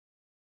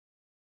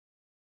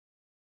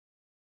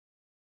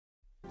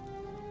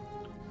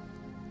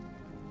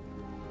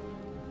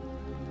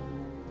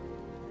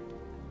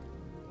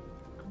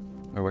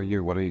How about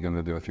you? What are you going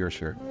to do with your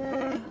shirt?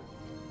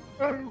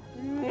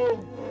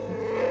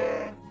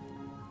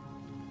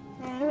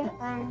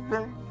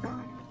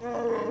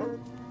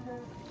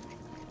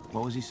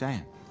 What was he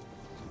saying?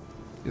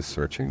 He's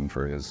searching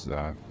for his,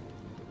 I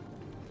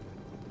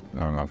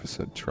don't know if he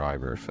said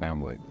tribe or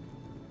family.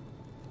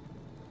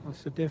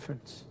 What's the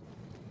difference?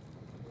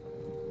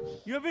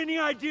 You have any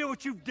idea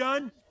what you've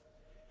done?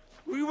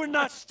 We were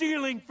not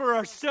stealing for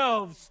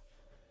ourselves.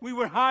 We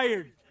were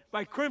hired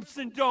by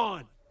Crimson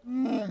Dawn.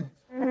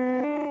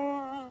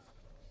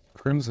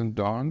 Crimson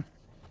Dawn?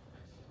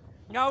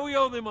 Now we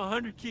owe them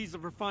 100 keys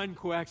of refined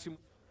coaxium.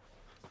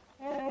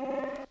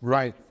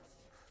 Right.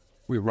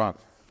 We run.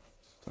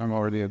 I'm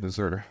already a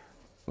deserter.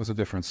 What's the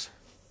difference?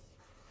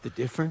 The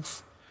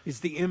difference is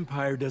the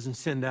Empire doesn't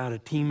send out a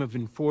team of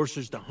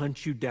enforcers to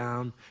hunt you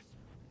down.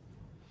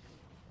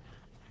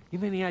 You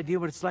have any idea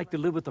what it's like to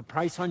live with a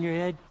price on your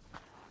head?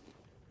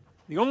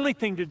 The only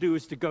thing to do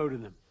is to go to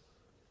them.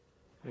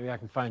 Maybe I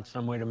can find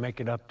some way to make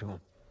it up to them.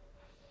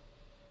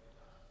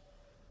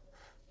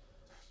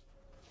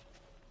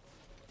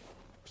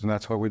 And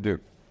that's what we do.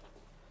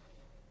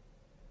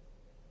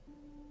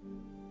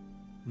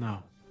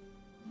 No.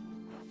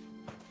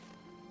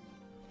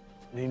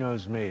 He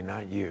knows me,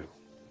 not you.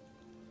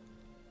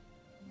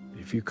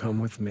 If you come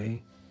with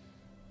me,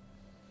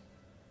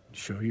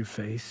 show your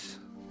face,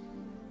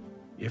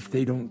 if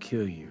they don't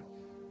kill you,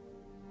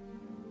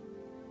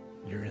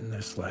 you're in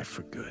this life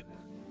for good.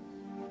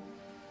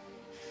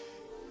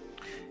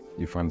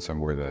 You find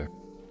somewhere to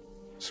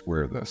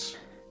square this.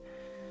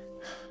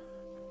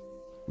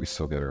 We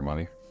still get our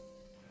money.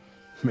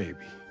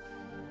 Maybe.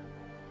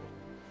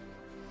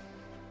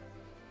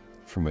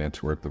 For me,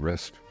 it's worth the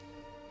risk.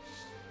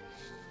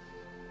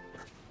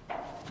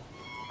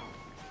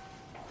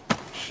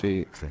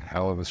 She's a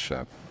hell of a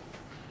ship.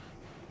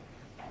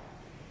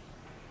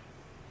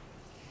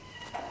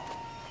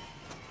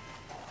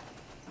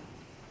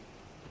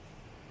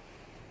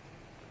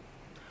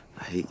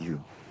 I hate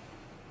you.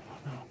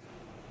 No.